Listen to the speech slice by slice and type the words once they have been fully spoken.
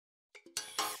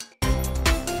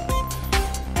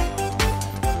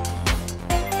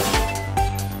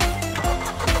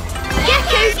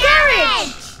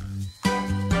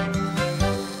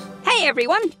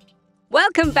everyone.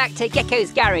 Welcome back to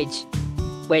Gecko's Garage.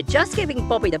 We're just giving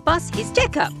Bobby the bus his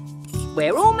checkup.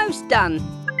 We're almost done.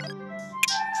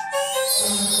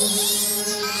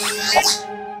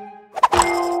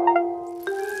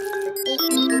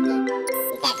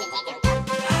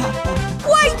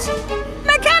 Wait!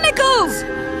 Mechanicals!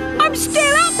 I'm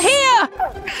still up here!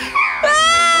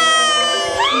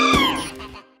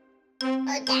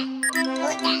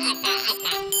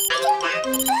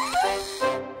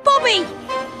 Bobby!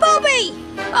 Bobby!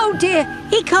 Oh dear,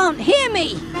 he can't hear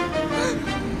me.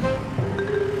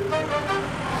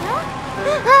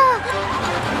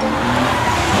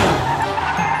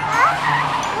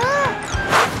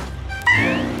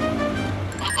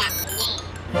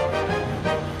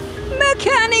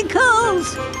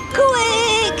 Mechanicals!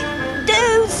 Quick!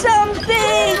 Do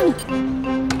something!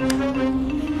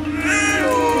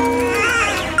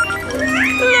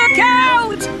 Look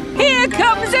out! Here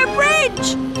comes a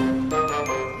bridge!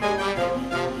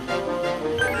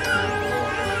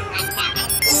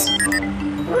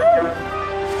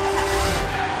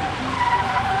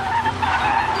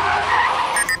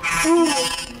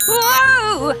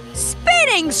 Whoa!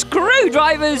 Spinning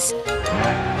screwdrivers!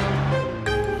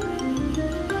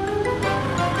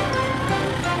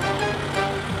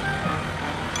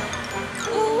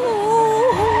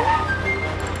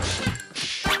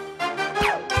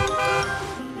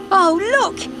 Oh,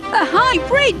 look! A high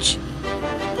bridge!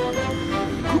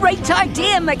 Great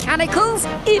idea, Mechanicals!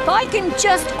 If I can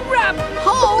just grab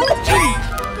hold...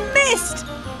 Missed!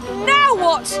 Now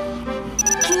what?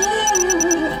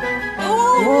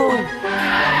 Oh.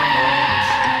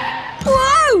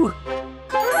 Whoa!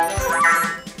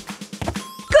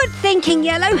 Good thinking,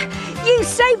 Yellow. You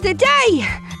saved the day.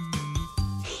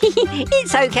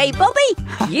 It's okay, Bobby.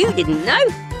 You didn't know,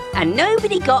 and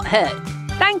nobody got hurt.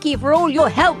 Thank you for all your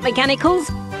help, Mechanicals.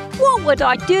 What would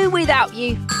I do without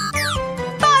you?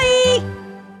 Bye!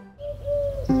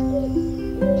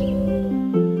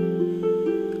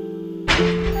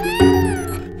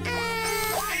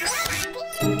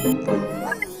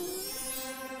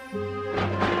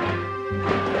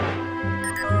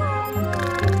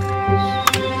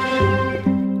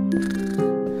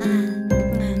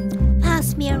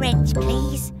 Pass me a wrench,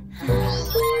 please.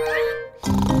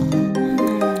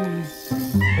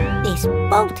 This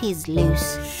bolt is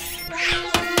loose.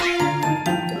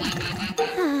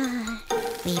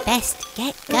 We best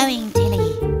get going,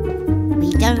 Tilly.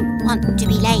 We don't want to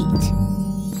be late.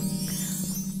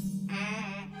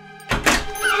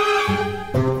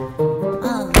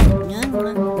 Oh, no.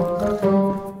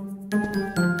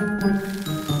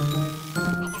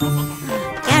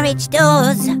 Garage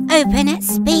doors open at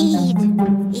speed.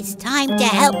 It's time to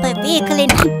help a vehicle in...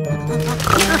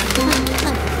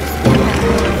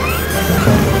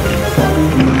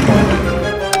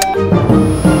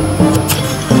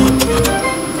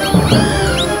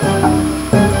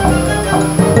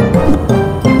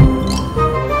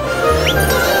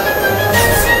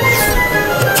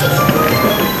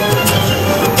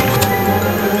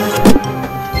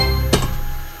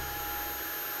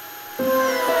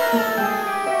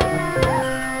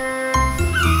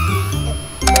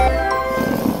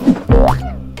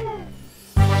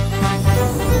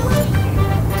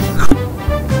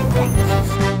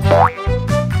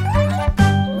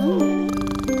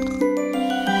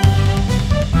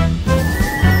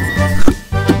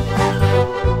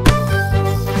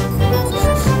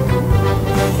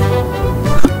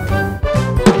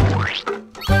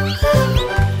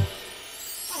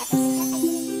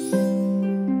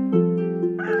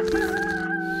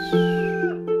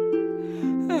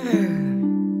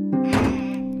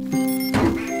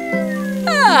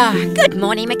 Good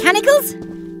morning, Mechanicals.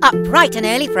 Up bright and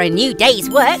early for a new day's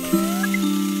work.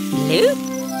 Blue?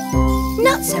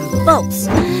 Nuts and bolts.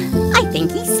 I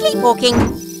think he's sleepwalking.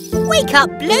 Wake up,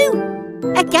 Blue.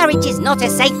 A garage is not a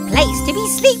safe place to be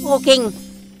sleepwalking.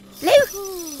 Blue?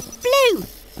 Blue?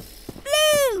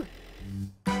 Blue?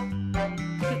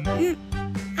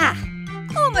 Ah,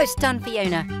 almost done,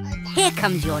 Fiona. Here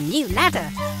comes your new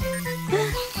ladder.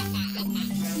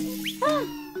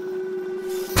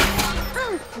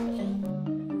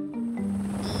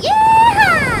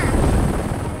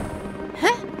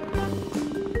 Huh?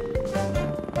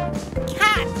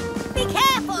 Cat, be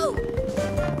careful!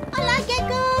 Hola,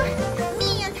 Gecko! Me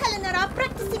and Helen are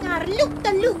practicing our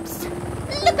loop-the-loops.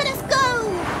 Look at us go!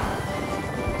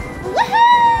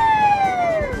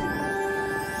 Woohoo!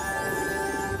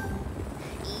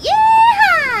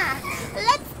 Yeah!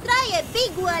 Let's try a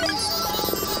big one.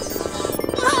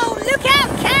 Oh, look out,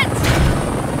 Cat!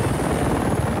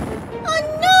 Oh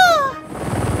no!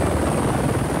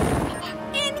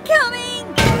 Incoming!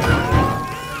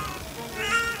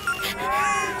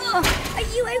 Oh, are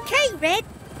you okay, Red?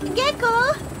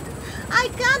 Gecko, I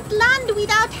can't land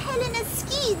without Helena's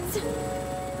skids.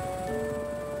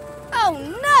 Oh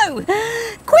no!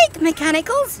 Quick,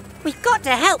 Mechanicals! We've got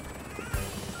to help.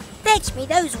 Fetch me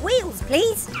those wheels,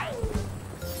 please.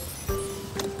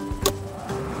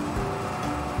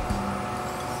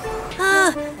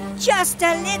 Just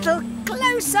a little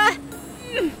closer.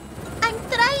 I'm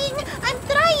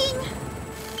trying.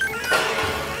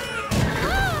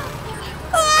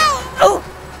 Oh!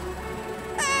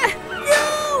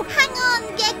 No! Hang on,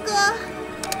 Gecko.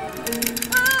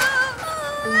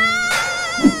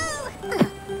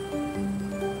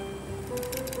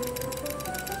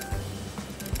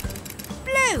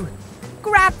 Blue,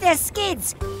 grab the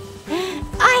skids.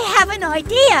 I have an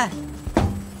idea.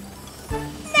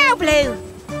 Now, Blue.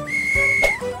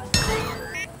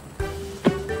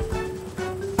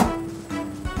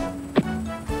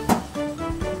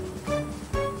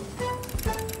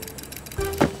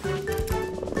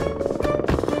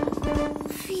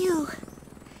 Phew.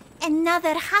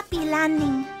 Another happy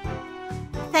landing.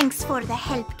 Thanks for the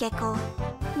help, Gecko.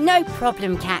 No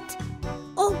problem, Cat.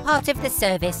 All part of the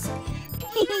service.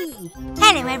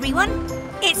 Hello, everyone.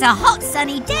 It's a hot,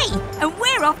 sunny day, and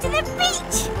we're off to the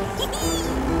beach.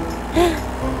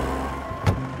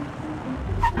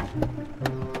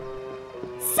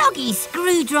 Soggy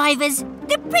screwdrivers.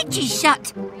 The bridge is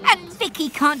shut, and Vicky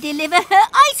can't deliver her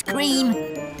ice cream.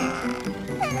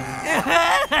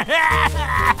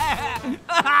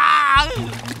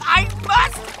 I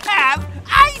must have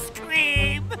ice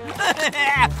cream!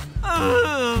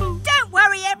 Don't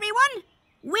worry, everyone.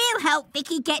 We'll help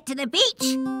Vicky get to the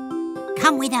beach.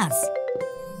 Come with us.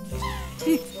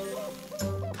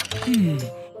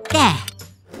 There.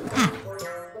 Ah.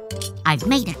 I've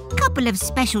made a couple of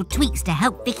special tweaks to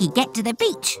help Vicky get to the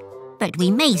beach, but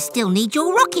we may still need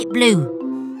your rocket, Blue.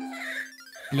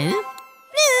 Blue?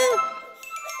 Blue!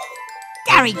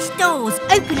 Garage doors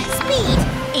open at speed.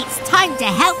 It's time to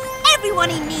help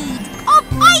everyone in need of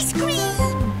ice cream.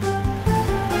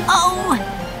 Oh,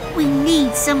 we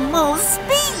need some more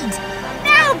speed.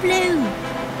 Now, Blue.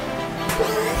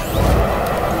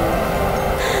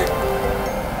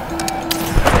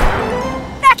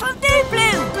 That'll do,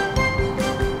 Blue.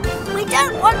 We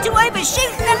don't want to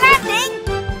overshoot the landing.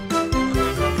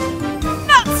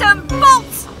 Nuts and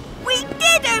bolts. We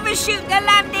did overshoot the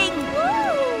landing.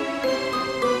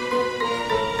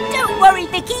 Don't worry,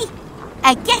 Vicky.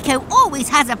 A gecko always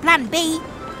has a plan B.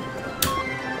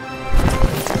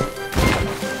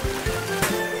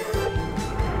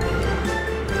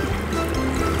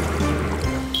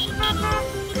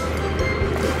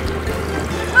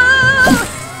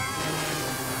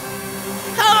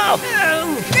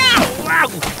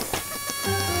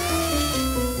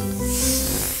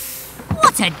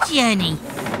 What a journey.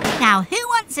 Now, who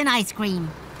wants an ice cream?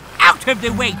 Out of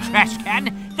the way, trash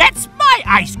can! That's my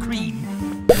ice cream!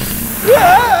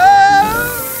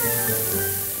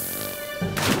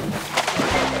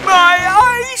 My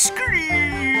ice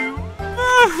cream!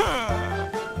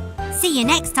 See you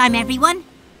next time, everyone.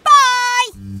 Bye!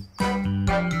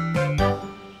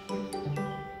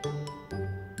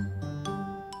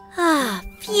 Ah,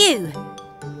 phew.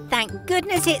 Thank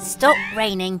goodness it stopped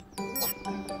raining.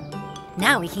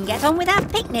 Now we can get on with our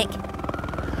picnic.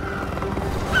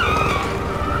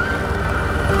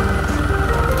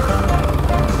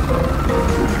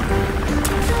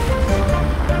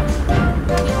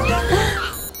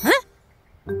 Huh?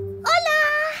 Hola!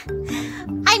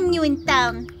 I'm new in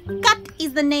town. Cat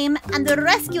is the name and the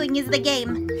rescuing is the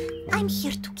game. I'm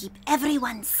here to keep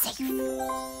everyone safe.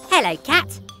 Hello,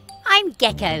 Cat. I'm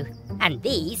Gecko, and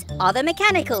these are the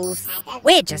Mechanicals.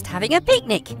 We're just having a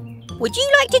picnic. Would you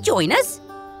like to join us?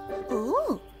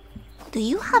 Ooh, do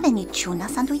you have any tuna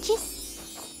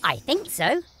sandwiches? I think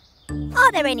so.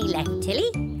 Are there any left,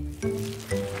 Tilly?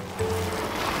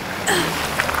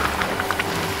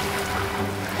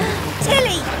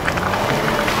 Tilly!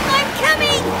 I'm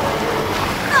coming!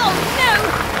 Oh no!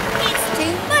 It's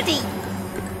too muddy!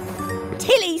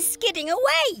 Tilly's skidding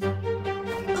away!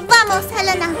 Vamos,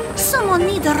 Helena! Someone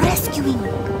needs rescuing!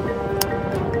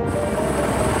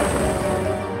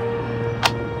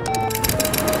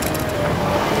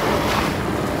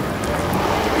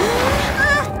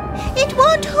 It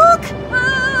won't hook!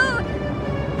 Oh!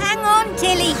 Hang on,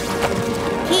 Tilly!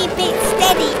 Keep it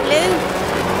steady, Blue!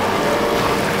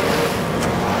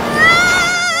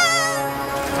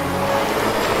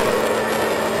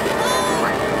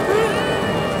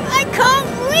 I can't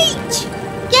reach!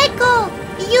 Gecko,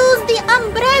 use the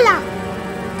umbrella!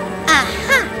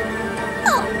 Aha!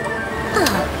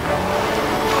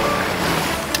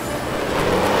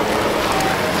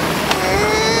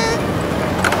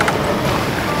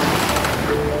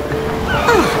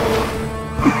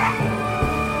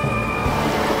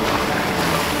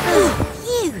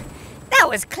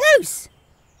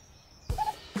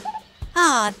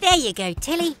 you go,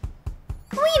 Tilly.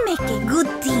 We make a good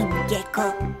team,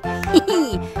 Gecko.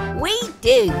 We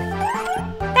do.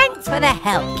 Thanks for the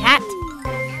help, Cat.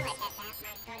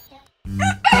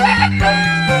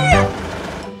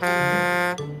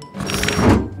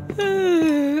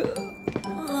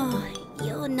 Oh,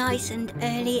 you're nice and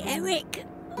early, Eric.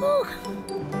 Oh.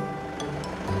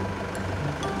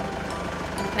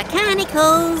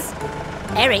 Mechanicals!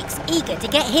 Eric's eager to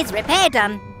get his repair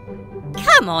done.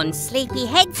 Come on,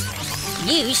 sleepyheads.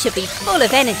 You should be full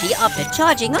of energy after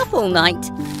charging up all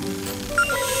night.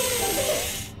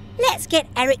 Let's get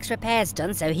Eric's repairs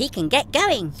done so he can get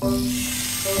going.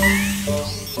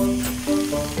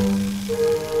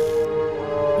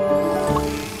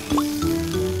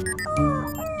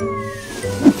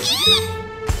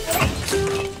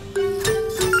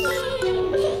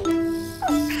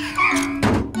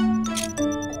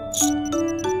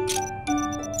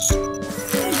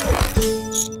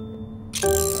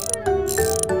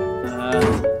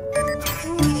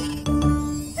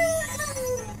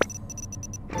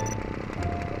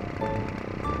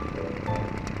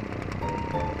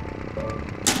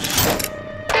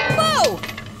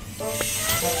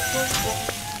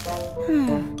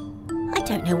 I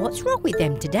don't know what's wrong with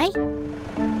them today.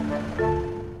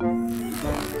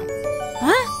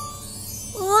 Huh?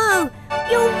 Whoa,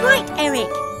 you're right, Eric.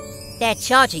 Their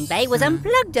charging bay was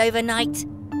unplugged overnight.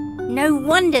 No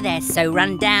wonder they're so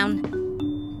run down.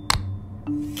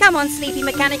 Come on, sleepy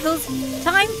mechanicals.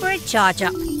 Time for a charge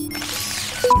up.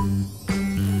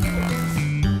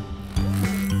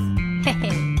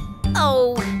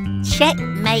 Oh,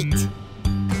 checkmate.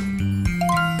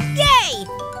 Yay!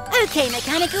 Okay,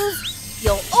 mechanicals,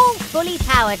 you're all fully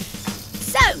powered.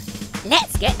 So,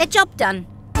 let's get the job done.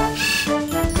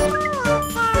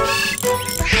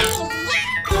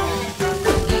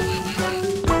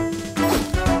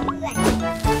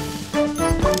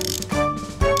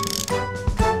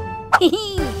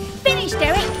 Finished,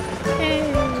 Eric.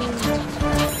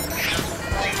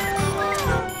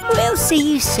 We'll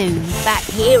see you soon back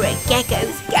here at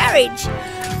Gecko's garage.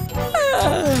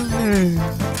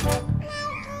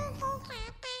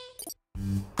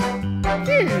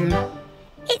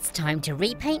 It's time to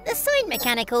repaint the sign,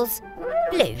 mechanicals.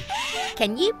 Blue,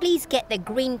 can you please get the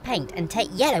green paint and take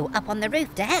yellow up on the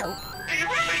roof to help?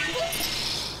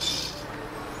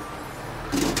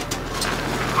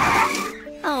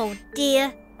 Oh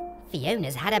dear,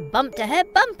 Fiona's had a bump to her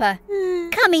bumper.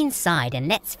 Come inside and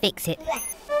let's fix it.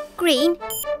 Green,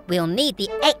 we'll need the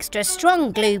extra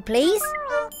strong glue, please.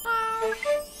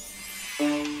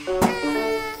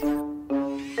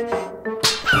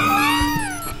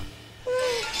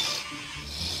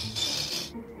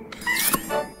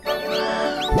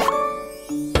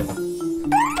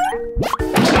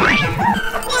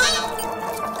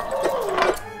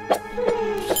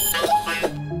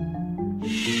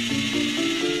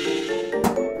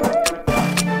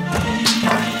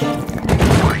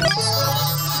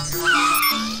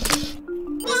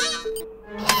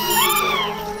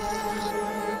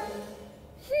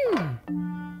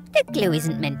 Glue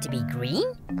isn't meant to be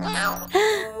green.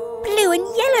 Blue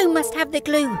and yellow must have the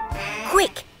glue.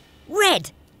 Quick,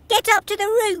 red, get up to the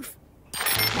roof.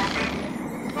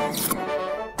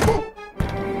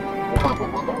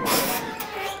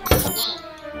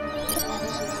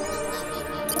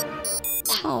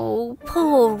 Oh,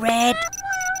 poor Red.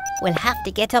 We'll have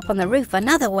to get up on the roof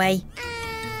another way.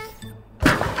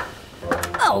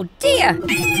 Oh dear,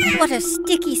 what a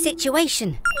sticky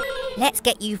situation. Let's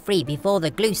get you free before the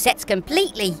glue sets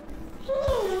completely.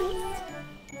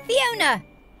 Fiona,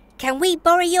 can we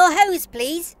borrow your hose,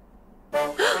 please?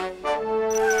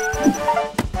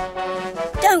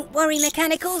 Don't worry,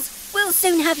 mechanicals. We'll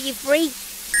soon have you free.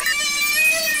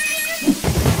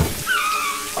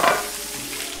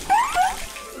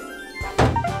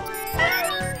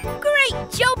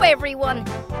 Great job, everyone.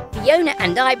 Fiona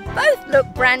and I both look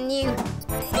brand new.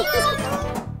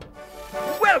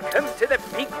 Welcome to the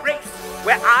big race,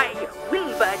 where I,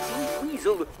 Wilbur D.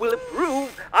 Weasel, will prove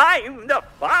I'm the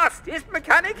fastest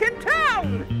mechanic in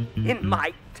town in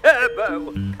my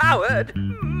turbo-powered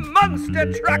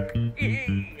monster truck.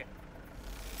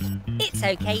 It's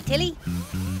okay, Tilly.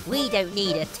 We don't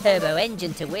need a turbo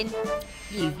engine to win.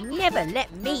 You've never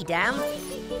let me down.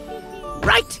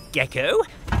 Right, Gecko.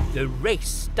 The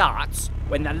race starts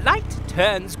when the light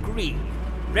turns green.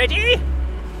 Ready?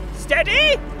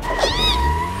 Steady?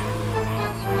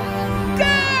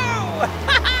 Go!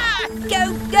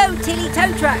 Go, go, Tilly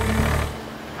Tow Truck.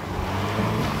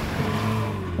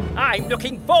 I'm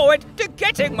looking forward to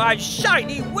getting my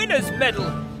shiny winner's medal.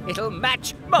 It'll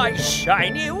match my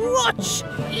shiny watch.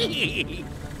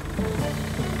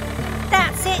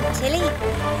 That's That's it, Tilly.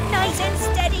 Nice and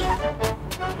steady.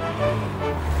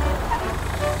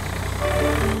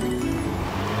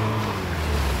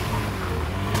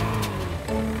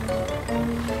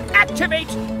 Activate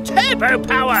turbo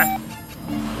power!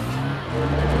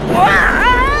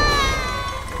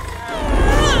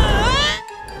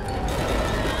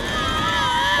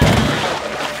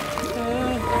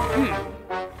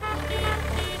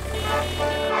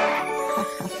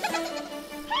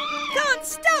 Can't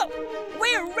stop!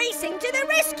 We're racing to the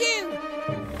rescue!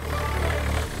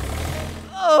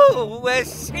 Oh, we're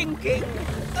sinking!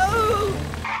 Oh,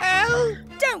 help!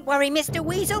 Don't worry, Mr.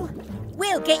 Weasel.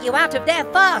 We'll get you out of there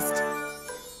fast.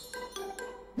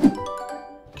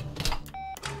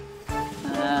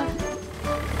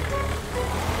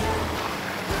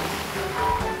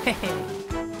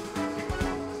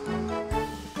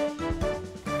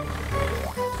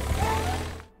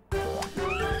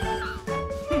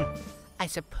 I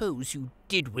suppose you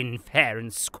did win fair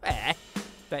and square,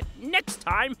 but next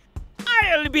time,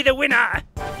 I'll be the winner!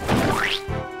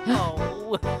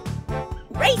 Oh.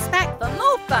 Race back for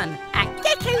more fun at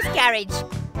Gecko's Garage.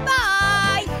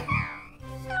 Bye!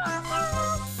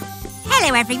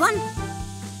 Hello, everyone.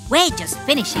 We're just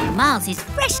finishing Miles's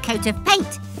fresh coat of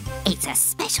paint. It's a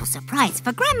special surprise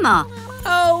for Grandma.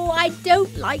 Oh, I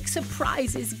don't like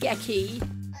surprises, Gecky.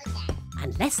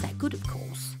 Unless they're good, of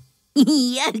course.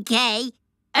 Okay.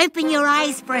 Open your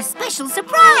eyes for a special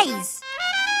surprise.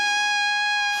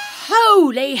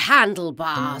 Holy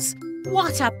handlebars!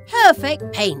 What a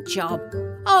perfect paint job.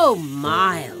 Oh,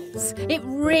 Miles, it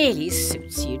really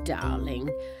suits you, darling.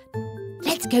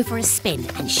 Let's go for a spin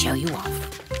and show you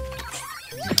off.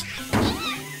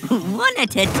 One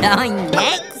at a time,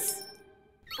 Lex.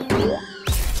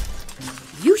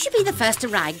 You should be the first to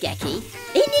ride, Gecky.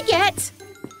 In you get.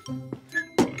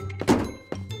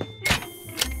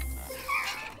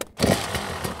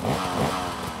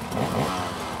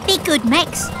 Be good,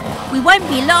 Max. We won't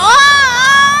be long.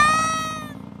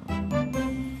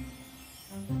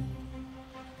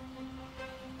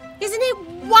 Isn't it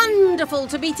wonderful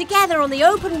to be together on the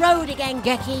open road again,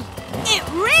 Gecky? It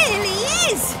really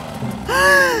is.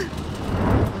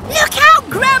 Look out,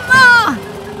 Grandma!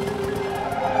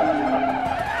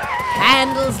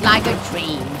 Handles like a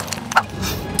dream.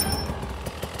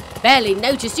 Barely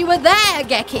noticed you were there,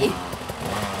 Gecky.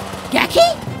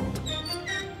 Gecky?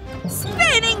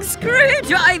 Spinning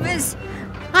screwdrivers!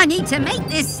 I need to make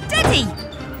this steady.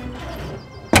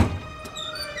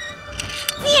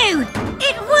 Phew!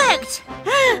 It worked!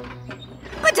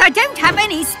 But I don't have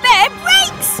any spare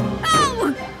brakes!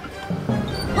 Oh!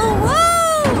 Oh,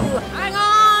 whoa! Hang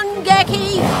on,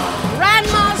 Gecky.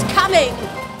 Grandma's coming.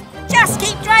 Just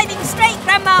keep driving straight,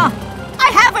 Grandma.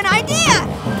 I have an idea.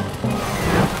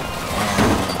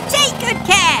 Take good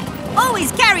care.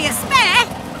 Always carry a spare.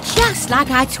 Just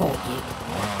like I taught you.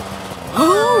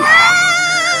 Oh!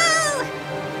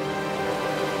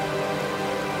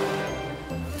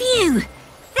 Phew!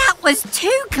 That was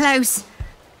too close.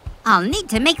 I'll need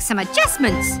to make some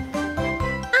adjustments.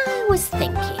 I was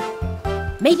thinking,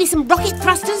 maybe some rocket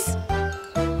thrusters?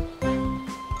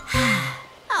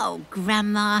 Oh,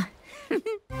 Grandma.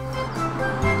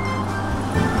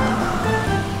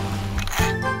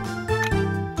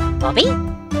 Bobby?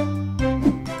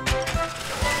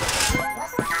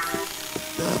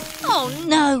 Oh,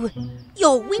 no.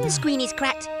 Your windscreen is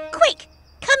cracked. Quick,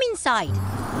 come inside.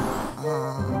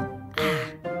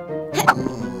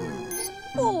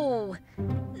 Oh,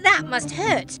 that must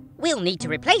hurt. We'll need to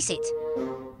replace it.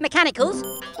 Mechanicals,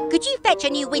 could you fetch a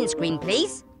new windscreen,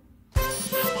 please?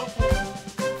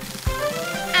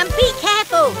 And be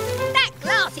careful! That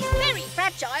glass is very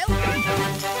fragile.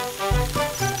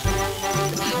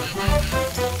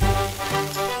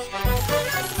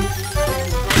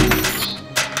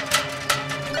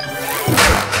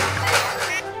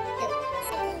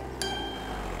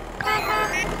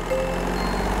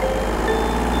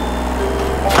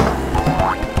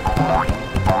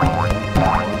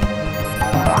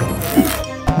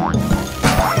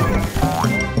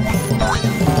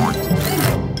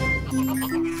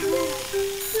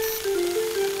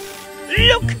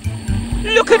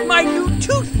 Look at my new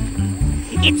tooth!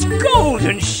 It's gold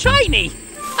and shiny!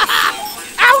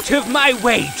 Out of my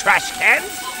way, trash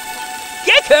cans!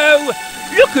 Gecko,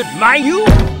 look at my new...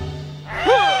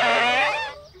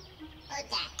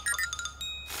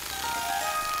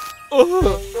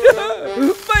 Oh,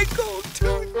 my gold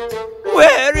tooth!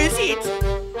 Where is it?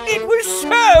 It was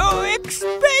so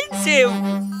expensive!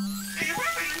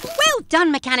 Well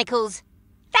done, Mechanicals.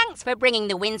 Thanks for bringing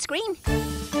the windscreen.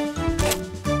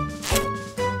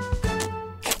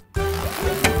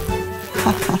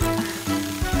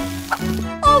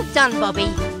 done,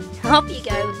 Bobby. Off you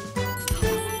go.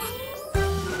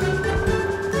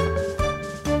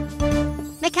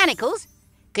 Mechanicals,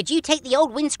 could you take the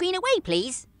old windscreen away,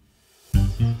 please?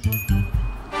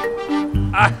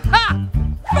 Aha!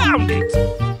 Found it!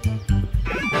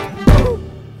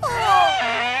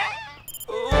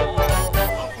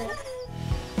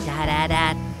 Da-da-da-da-dee-doo.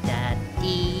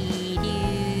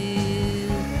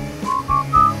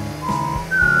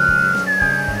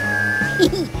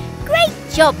 Great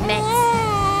job, Max.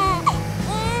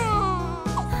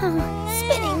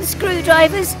 Spinning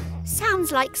screwdrivers.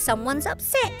 Sounds like someone's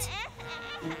upset.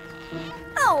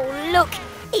 Oh, look.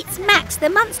 It's Max the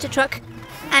monster truck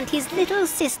and his little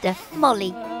sister,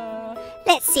 Molly.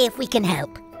 Let's see if we can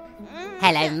help.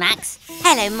 Hello, Max.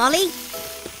 Hello, Molly.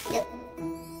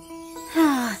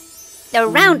 The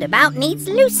roundabout needs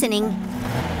loosening.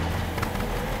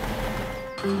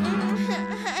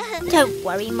 Don't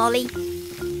worry, Molly.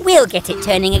 We'll get it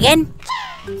turning again.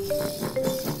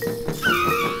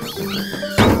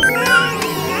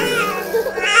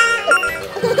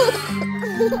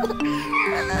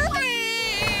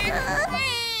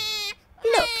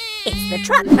 Look, it's the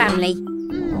truck family.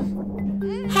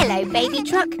 Hello, baby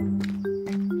truck.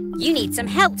 You need some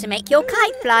help to make your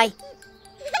kite fly.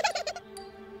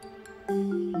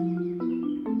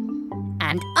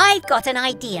 And I've got an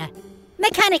idea.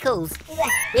 Mechanicals,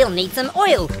 we'll need some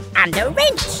oil and a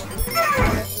wrench.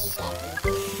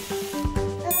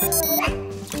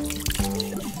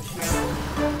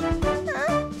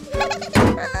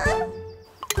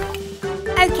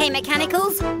 Okay,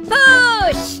 Mechanicals,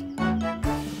 push!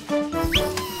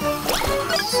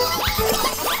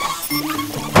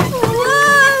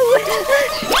 Whoa!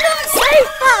 Not so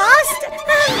fast!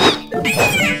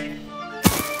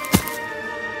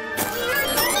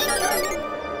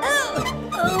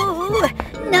 Oh,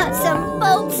 nuts and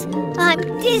bolts. I'm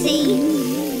dizzy.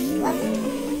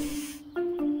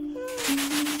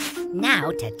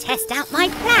 Now to test out my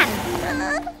plan.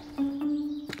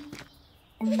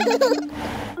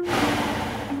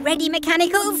 Ready,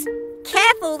 Mechanicals?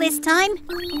 Careful this time.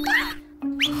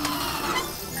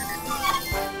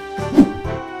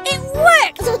 It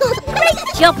worked! Great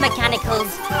job,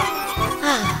 Mechanicals.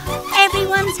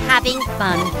 Everyone's having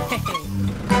fun.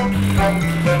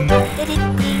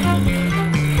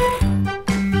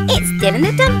 It's Dylan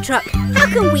the dump truck. How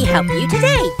can we help you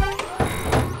today?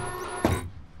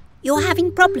 You're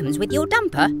having problems with your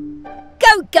dumper?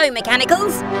 Go, go,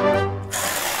 Mechanicals!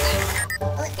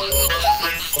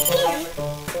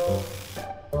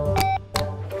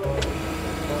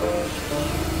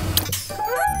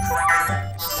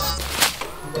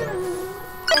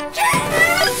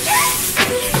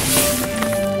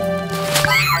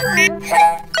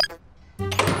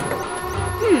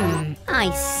 I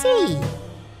see.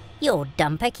 Your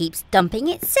dumper keeps dumping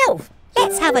itself.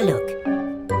 Let's have a look.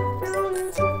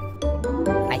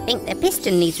 I think the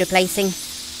piston needs replacing.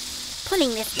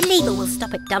 Pulling this lever will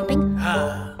stop it dumping,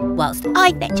 whilst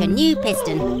I fetch a new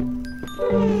piston.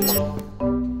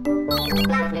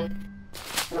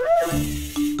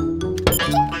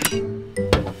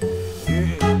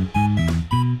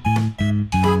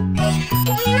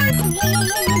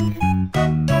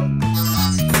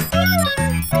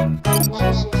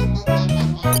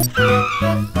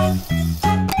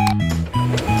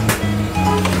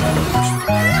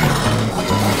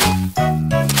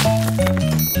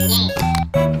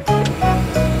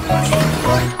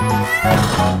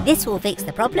 This will fix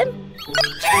the problem.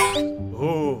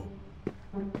 Oh.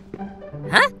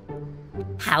 Huh?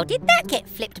 How did that get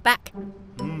flipped back?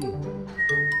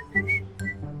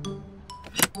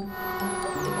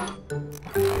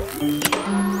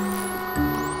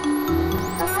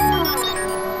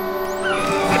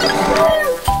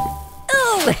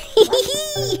 Oh,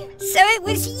 so it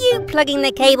was you plugging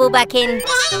the cable back in.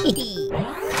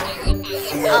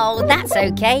 Oh, that's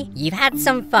okay. You've had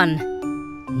some fun.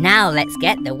 Now let's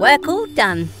get the work all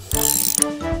done.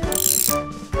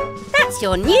 That's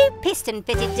your new piston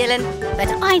fitted, Dylan. But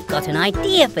I've got an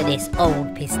idea for this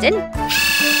old piston.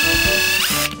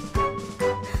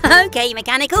 Okay,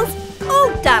 Mechanicals,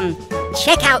 all done.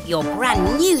 Check out your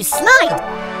brand new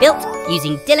slide, built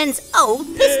using Dylan's old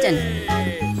piston.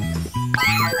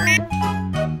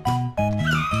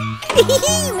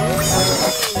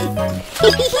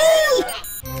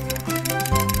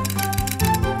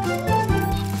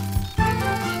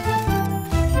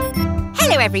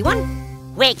 Hello, everyone.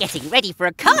 We're getting ready for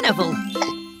a carnival.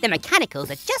 The Mechanicals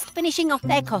are just finishing off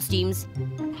their costumes.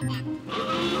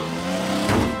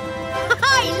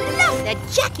 I love the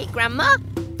jacket, Grandma.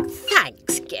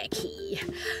 Thanks, Gecky.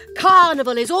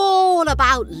 Carnival is all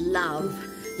about love.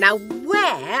 Now,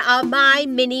 where are my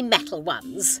mini metal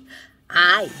ones?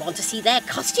 I want to see their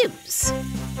costumes.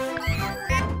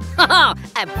 A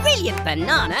brilliant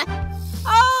banana.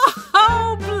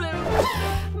 Oh,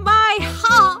 Blue, my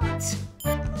heart.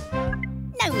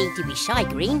 No need to be shy,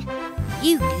 Green.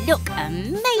 You look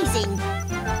amazing.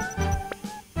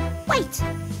 Wait,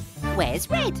 where's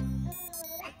Red?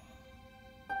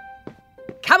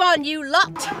 Come on, you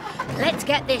lot. Let's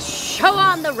get this show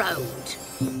on the road.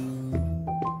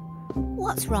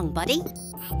 What's wrong, buddy?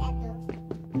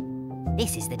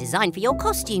 This is the design for your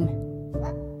costume.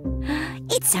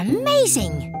 It's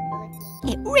amazing.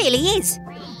 It really is.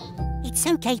 It's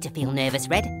okay to feel nervous,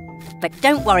 Red, but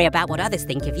don't worry about what others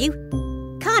think of you.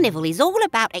 Carnival is all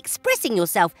about expressing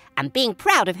yourself and being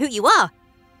proud of who you are.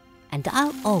 And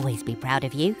I'll always be proud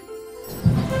of you.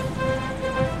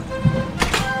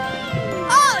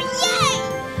 Oh,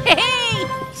 yay! Hey,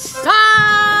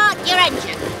 start your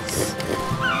engines.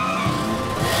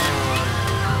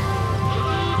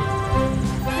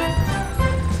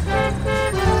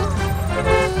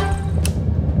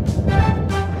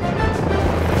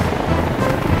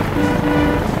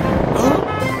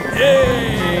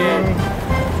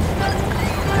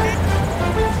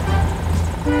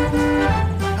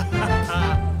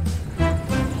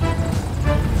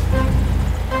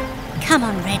 Come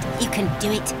on, Red, you can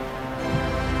do it.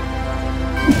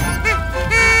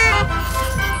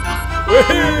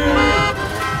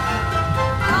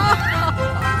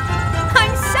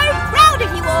 I'm so proud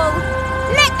of you all.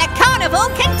 Let the carnival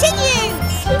continue.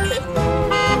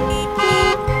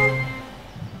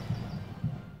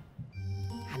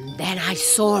 And then I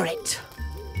saw it,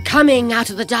 coming out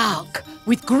of the dark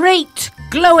with great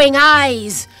glowing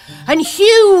eyes and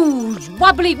huge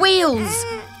wobbly wheels.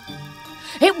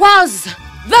 It was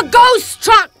the ghost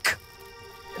truck!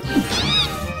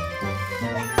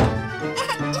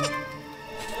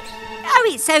 Oh,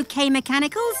 it's okay,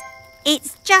 Mechanicals.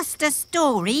 It's just a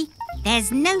story.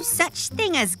 There's no such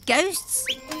thing as ghosts.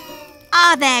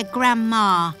 Are there,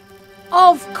 Grandma?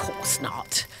 Of course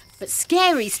not. But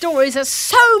scary stories are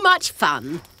so much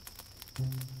fun.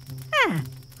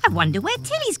 I wonder where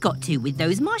Tilly's got to with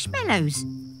those marshmallows.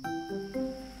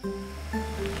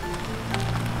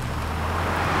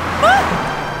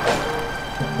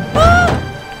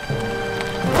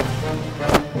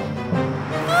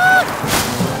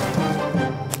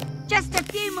 Just a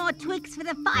few more twigs for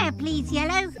the fire, please,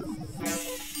 Yellow.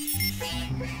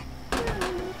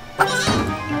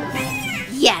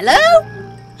 Yellow?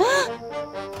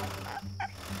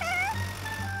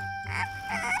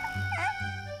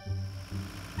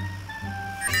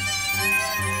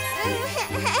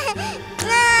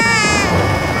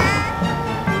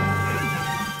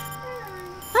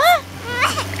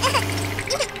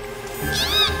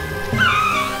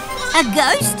 A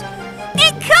ghost?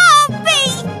 It can't be!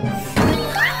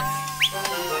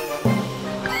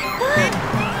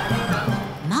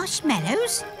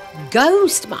 Marshmallows?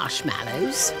 Ghost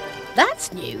marshmallows?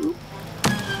 That's new.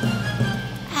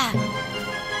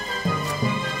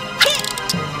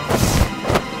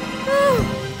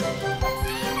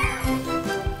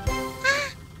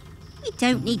 You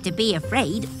don't need to be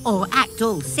afraid or act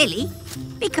all silly,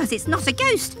 because it's not a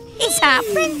ghost. It's our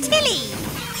friend Tilly.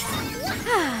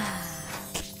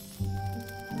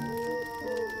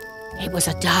 It was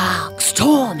a dark,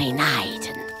 stormy night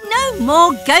and... No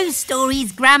more ghost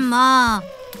stories, Grandma.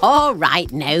 All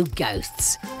right, no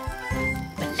ghosts.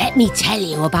 But let me tell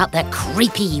you about the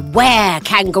creepy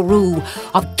were-kangaroo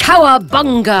of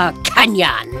Cowabunga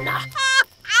Canyon.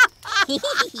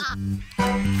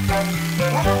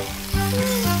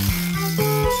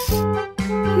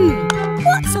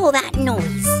 What's all that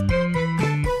noise?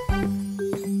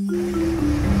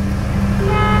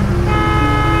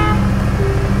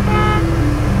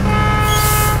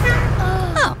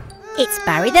 Oh, it's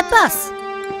Barry the bus.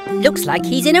 Looks like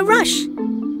he's in a rush.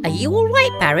 Are you all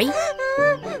right, Barry?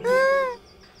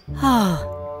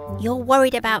 Oh, you're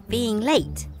worried about being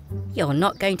late. You're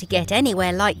not going to get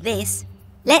anywhere like this.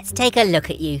 Let's take a look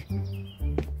at you.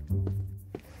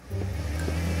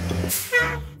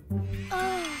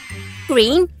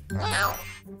 Green,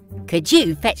 could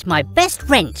you fetch my best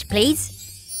wrench, please?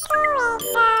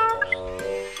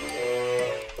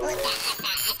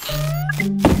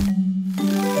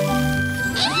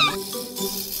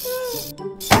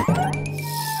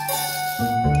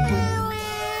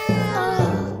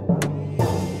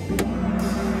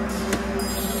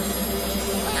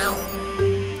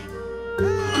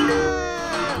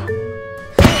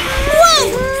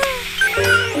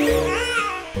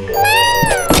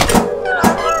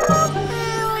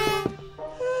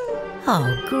 Oh,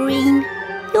 Green,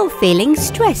 you're feeling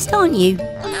stressed, aren't you?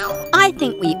 I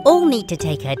think we all need to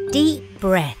take a deep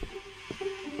breath.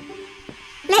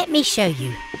 Let me show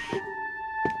you.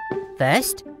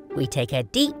 First, we take a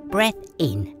deep breath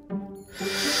in.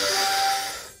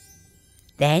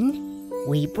 Then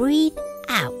we breathe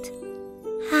out.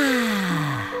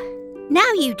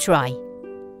 Now you try.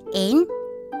 In.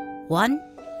 1,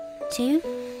 2,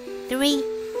 3,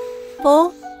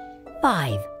 4,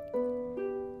 5.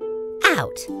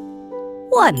 Out.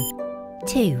 1,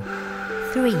 2,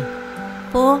 3,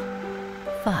 4,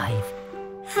 5.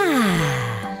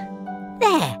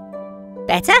 There.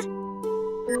 Better?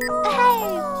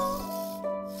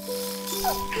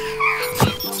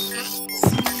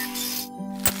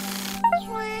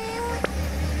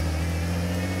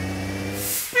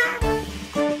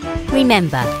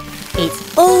 Remember,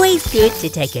 it's always good to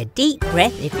take a deep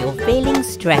breath if you're feeling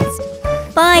stressed.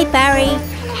 Bye, Barry.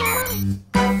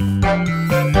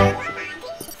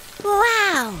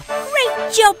 Wow!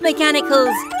 Great job,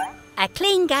 Mechanicals! A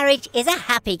clean garage is a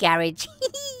happy garage.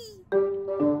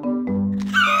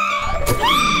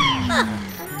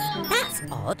 That's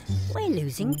odd. We're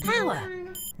losing power.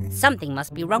 Something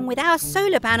must be wrong with our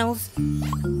solar panels.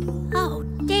 Oh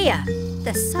dear,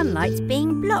 the sunlight's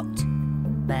being blocked.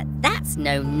 But that's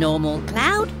no normal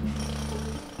cloud.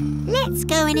 Let's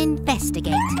go and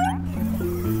investigate.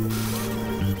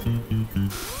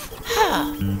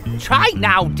 Try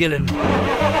now, Dylan.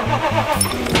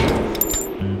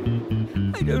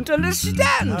 I don't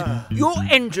understand. Your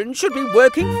engine should be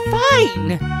working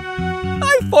fine.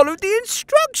 I followed the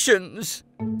instructions.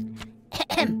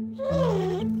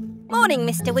 Morning,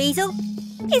 Mr. Weasel.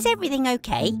 Is everything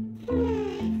okay?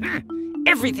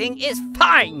 Everything is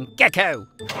fine, Gecko.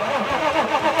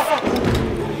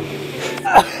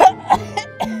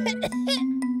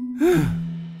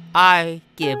 I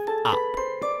give up.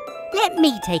 Let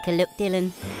me take a look,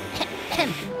 Dylan.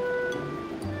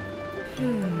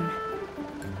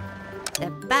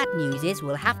 The bad news is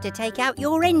we'll have to take out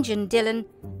your engine, Dylan.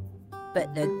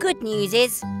 But the good news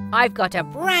is I've got a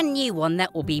brand new one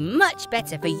that will be much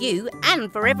better for you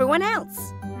and for everyone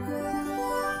else.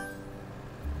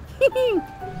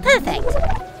 Perfect.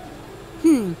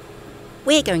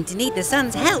 We're going to need the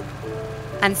sun's help.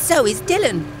 And so is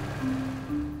Dylan.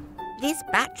 This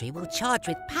battery will charge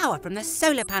with power from the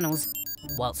solar panels,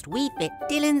 whilst we fit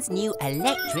Dylan's new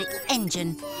electric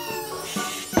engine.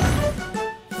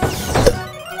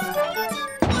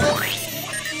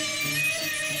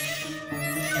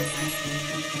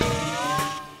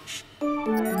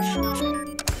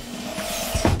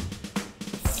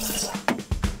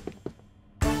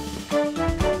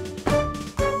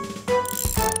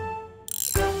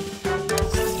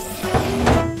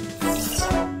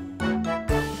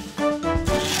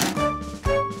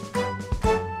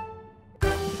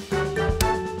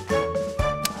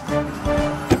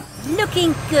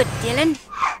 Looking good, Dylan.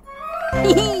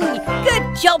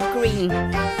 Good job, Green.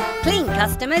 Clean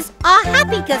customers are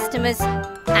happy customers.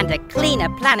 And a cleaner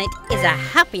planet is a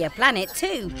happier planet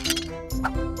too.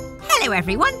 Hello,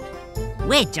 everyone.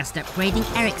 We're just upgrading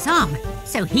Eric's arm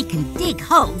so he can dig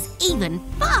holes even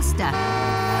faster.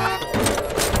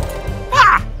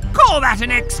 Ah! Call that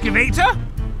an excavator?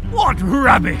 What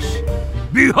rubbish!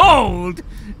 Behold,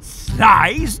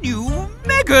 Sly's new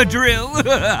mega drill.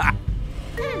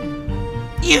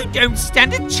 You don't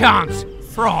stand a chance,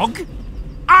 Frog.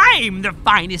 I'm the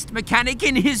finest mechanic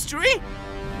in history.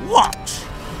 Watch.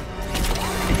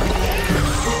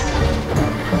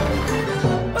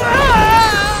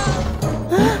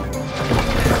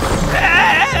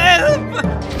 Help!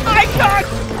 I can't...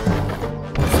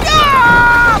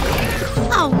 Stop!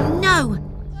 Oh no!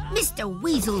 Mr.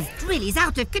 Weasel's drill is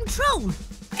out of control.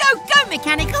 Go,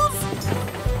 Mechanicals!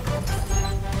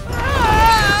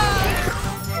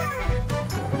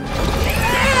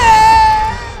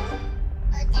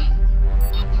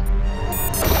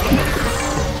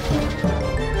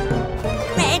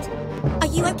 Red, are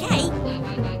you okay?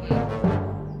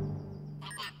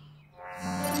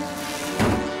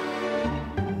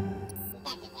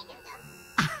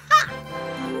 Aha!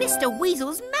 Mr.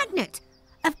 Weasel's magnet!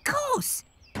 Of course!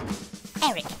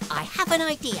 Eric, I have an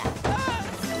idea.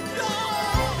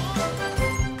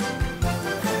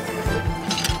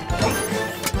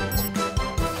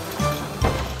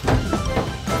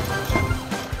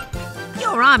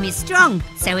 Your arm is strong,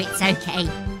 so it's okay.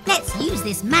 Let's use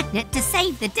this magnet to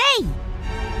save the day.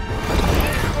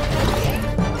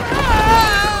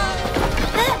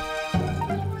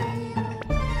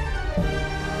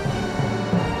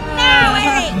 No,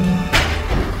 Eric!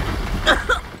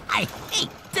 I hate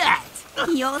that.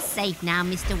 You're safe now,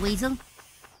 Mr. Weasel.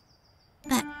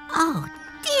 But, oh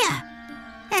dear,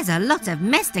 there's a lot of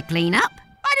mess to clean up.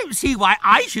 I don't don't see why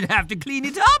I should have to clean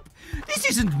it up. This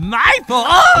isn't my fault.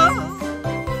 Oh!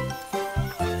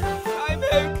 I'm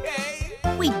okay.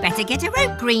 We'd better get a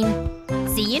rope, Green.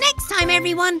 See you next time,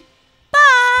 everyone.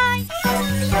 Bye!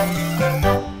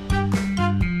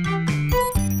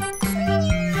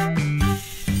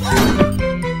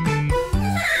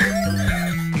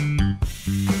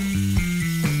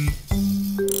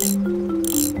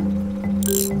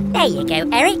 There you go,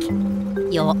 Eric.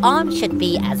 Your arm should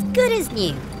be as good as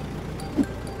new.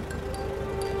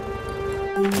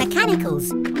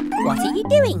 Mechanicals, what are you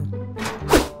doing?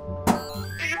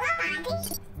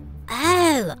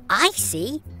 Oh, I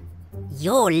see.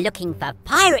 You're looking for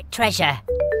pirate treasure.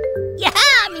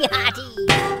 Yaha, me hearty!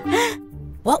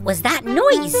 What was that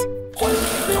noise?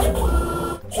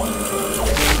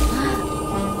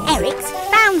 Eric's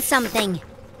found something.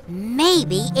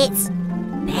 Maybe it's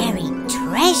buried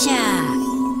treasure.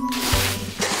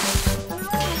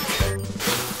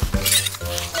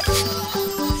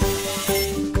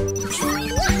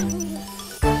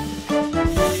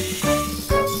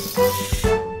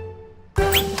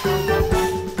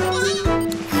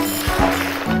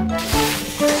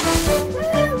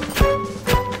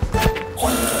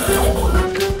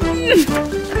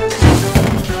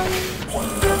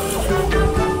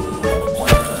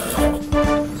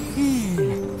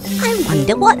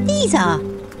 Wonder what these are.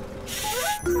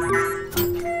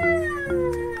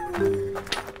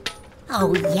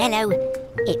 Oh, yellow.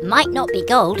 It might not be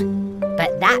gold,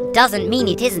 but that doesn't mean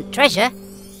it isn't treasure.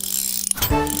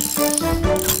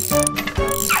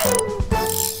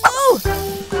 Oh!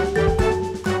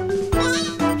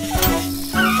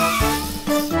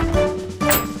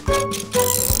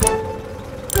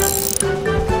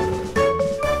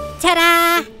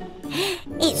 Ta-da!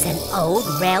 It's an old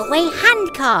railway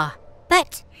handcar.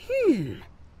 But,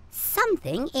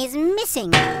 something is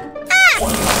missing. Ah!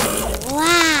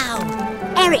 Wow!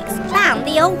 Eric's found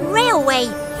the old railway.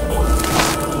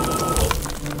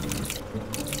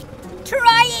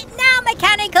 Try it now,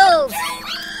 Mechanicals!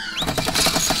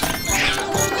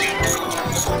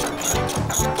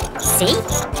 See?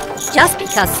 Just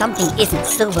because something isn't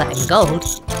silver and gold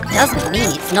doesn't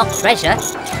mean it's not treasure.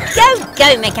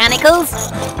 Go, Mechanicals!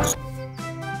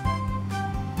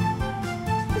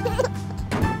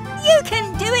 You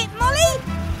can do it, Molly!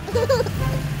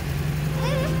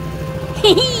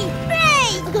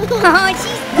 Hooray! Oh,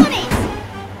 she's got it!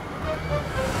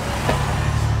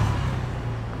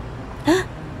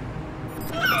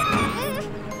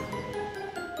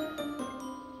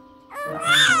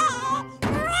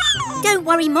 Don't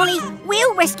worry, Molly.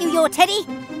 We'll rescue your teddy.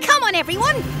 Come on,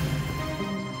 everyone!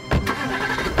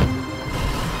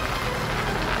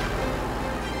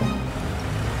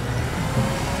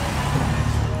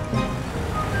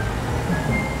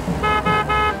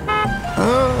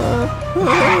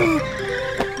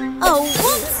 Oh,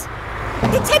 whoops!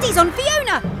 The teddy's on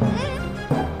Fiona!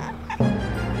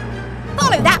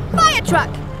 Follow that fire truck!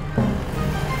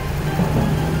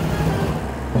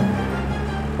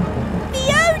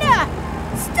 Fiona!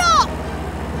 Stop!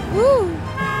 Ooh,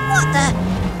 what the?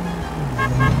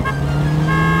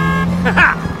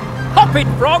 Hop it,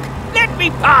 Frog! Let me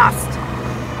past!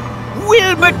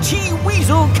 Wilbur T.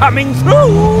 Weasel coming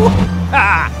through!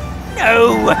 Ah,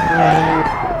 no!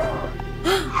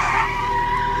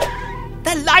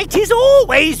 The light is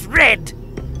always red!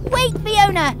 Wait,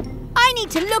 Fiona! I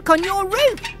need to look on your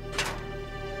roof!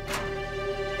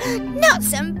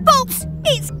 Nuts and bolts!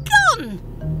 It's gone!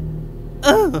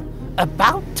 Oh,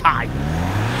 about time.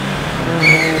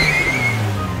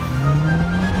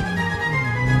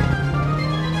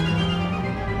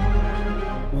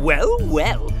 Well,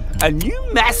 well, a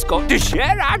new mascot to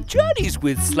share our journeys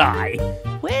with, Sly.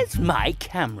 Where's my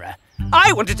camera?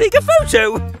 I want to take a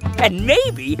photo. And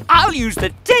maybe I'll use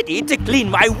the teddy to clean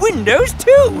my windows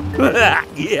too.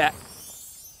 Yeah.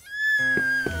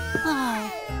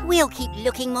 Oh, we'll keep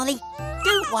looking, Molly.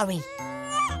 Don't worry.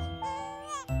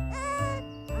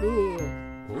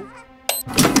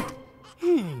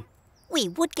 We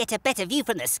would get a better view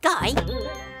from the sky.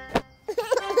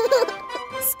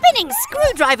 Spinning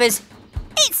screwdrivers!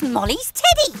 It's Molly's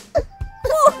teddy!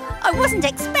 Oh, I wasn't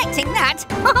expecting that.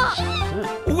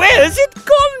 Where's it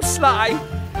gone, Sly?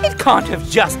 It can't have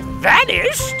just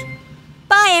vanished.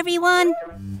 Bye, everyone.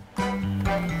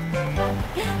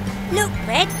 Look,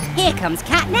 Fred, here comes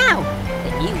Cat now.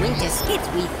 The new winter skids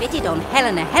we fitted on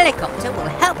Helena Helicopter will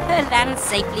help her land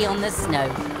safely on the snow.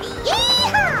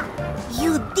 Yeehaw!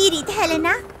 You did it,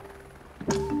 Helena.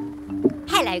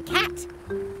 Hello, Cat.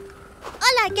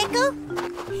 Hola, Gecko.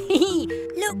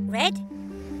 Look, Red.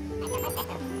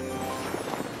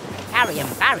 Harry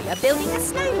and Barry are building a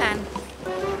snowman.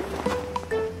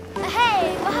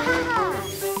 Hey, wahaha!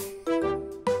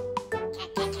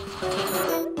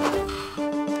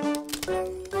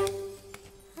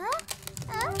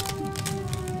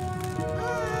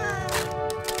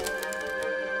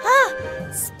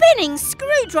 Spinning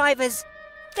screwdrivers!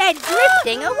 They're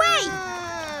drifting away!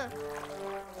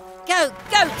 Go,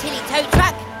 go, Tilly Tow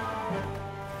Truck!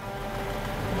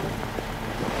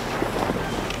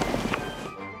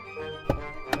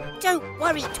 Don't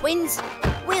worry, twins.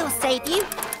 We'll save you.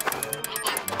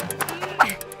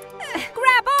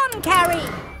 Grab on, Carrie!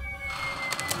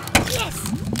 Yes!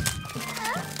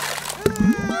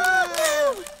 Oh,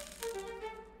 no!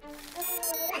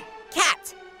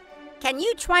 Cat, can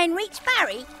you try and reach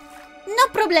Barry? No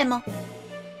problemo.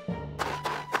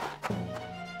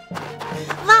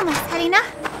 Vamos, Karina.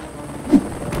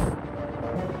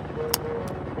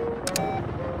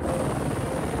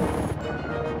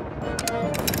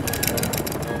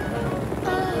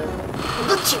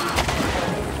 Got you.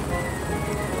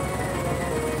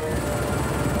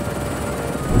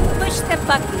 Push the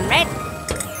button, Red.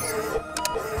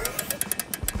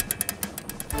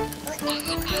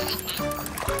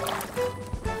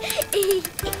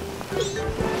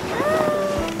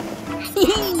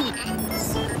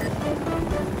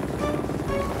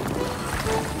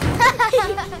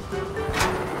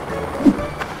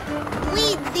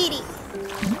 We did it.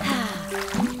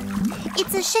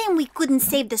 It's a shame we couldn't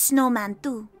save the snowman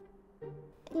too.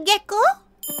 Gecko?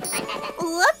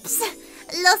 Whoops.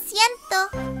 Lo siento.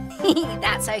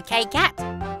 That's okay, Cat.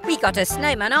 We got a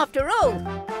snowman after all.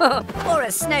 Or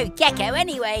a snow gecko,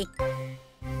 anyway.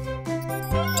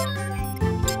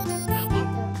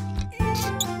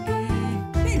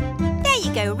 There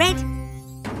you go, Red.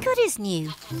 Good as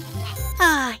new.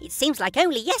 It seems like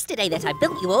only yesterday that I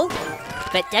built you all.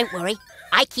 But don't worry,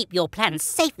 I keep your plans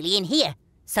safely in here,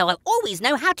 so I'll always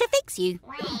know how to fix you.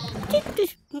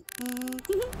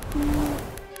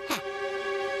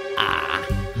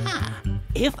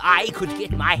 If I could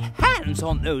get my hands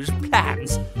on those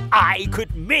plans, I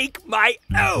could make my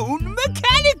own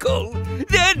mechanical.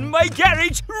 Then my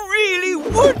garage really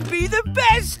would be the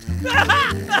best.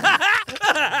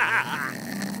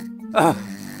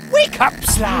 Wake up,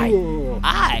 Sly.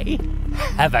 I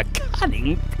have a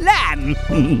cunning plan.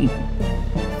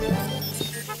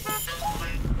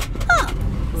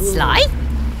 Sly?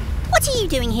 What are you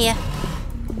doing here?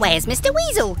 Where's Mr.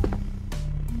 Weasel?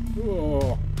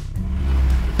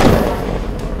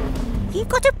 You've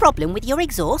got a problem with your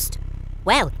exhaust?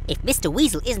 Well, if Mr.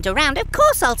 Weasel isn't around, of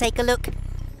course I'll take a look.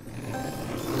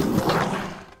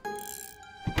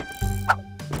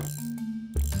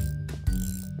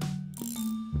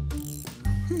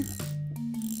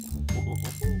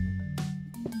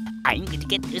 I'm going to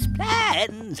get those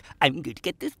plans. I'm going to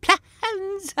get those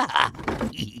plans. Ha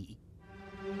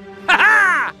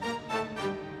ha!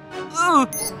 Oh.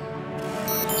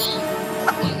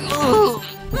 Oh.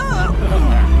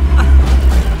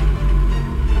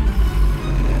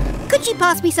 Could you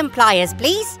pass me some pliers,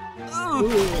 please?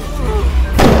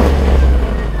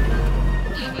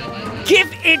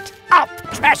 Give it up,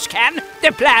 trash can.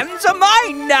 The plans are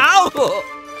mine now.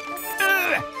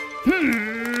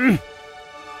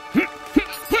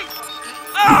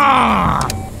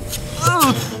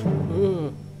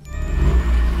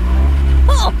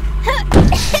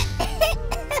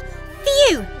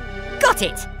 Phew! Got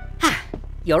it!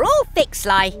 You're all fixed,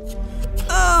 Sly.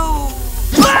 Oh!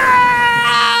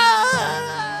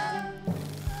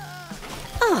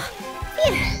 Oh,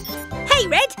 phew. Hey,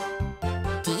 Red!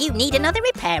 Do you need another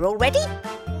repair already?